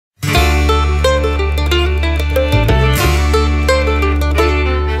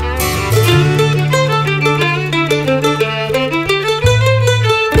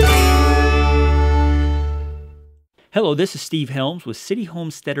Hello, this is Steve Helms with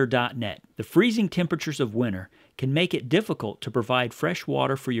Cityhomesteader.net. The freezing temperatures of winter can make it difficult to provide fresh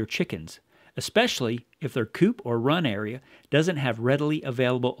water for your chickens, especially if their coop or run area doesn't have readily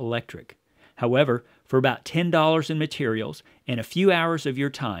available electric. However, for about $10 in materials and a few hours of your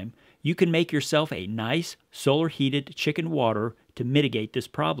time, you can make yourself a nice solar-heated chicken waterer to mitigate this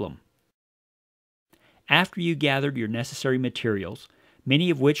problem. After you gathered your necessary materials, many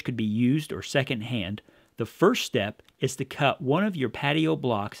of which could be used or second-hand, the first step is to cut one of your patio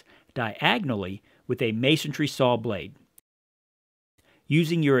blocks diagonally with a masonry saw blade.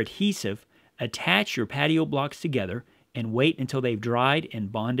 Using your adhesive, attach your patio blocks together and wait until they've dried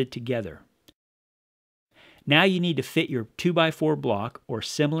and bonded together. Now you need to fit your 2x4 block or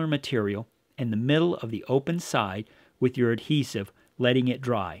similar material in the middle of the open side with your adhesive, letting it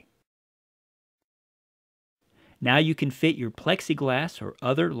dry. Now you can fit your plexiglass or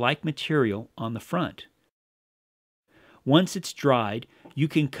other like material on the front. Once it's dried, you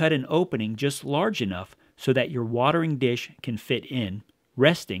can cut an opening just large enough so that your watering dish can fit in,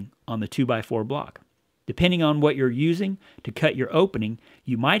 resting on the 2x4 block. Depending on what you're using to cut your opening,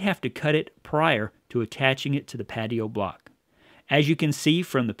 you might have to cut it prior to attaching it to the patio block. As you can see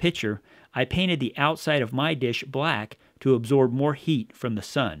from the picture, I painted the outside of my dish black to absorb more heat from the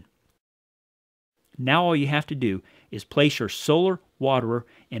sun. Now all you have to do is place your solar waterer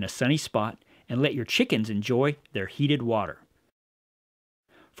in a sunny spot and let your chickens enjoy their heated water.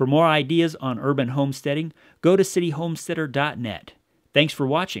 For more ideas on urban homesteading, go to cityhomesteader.net. Thanks for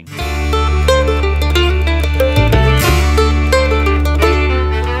watching.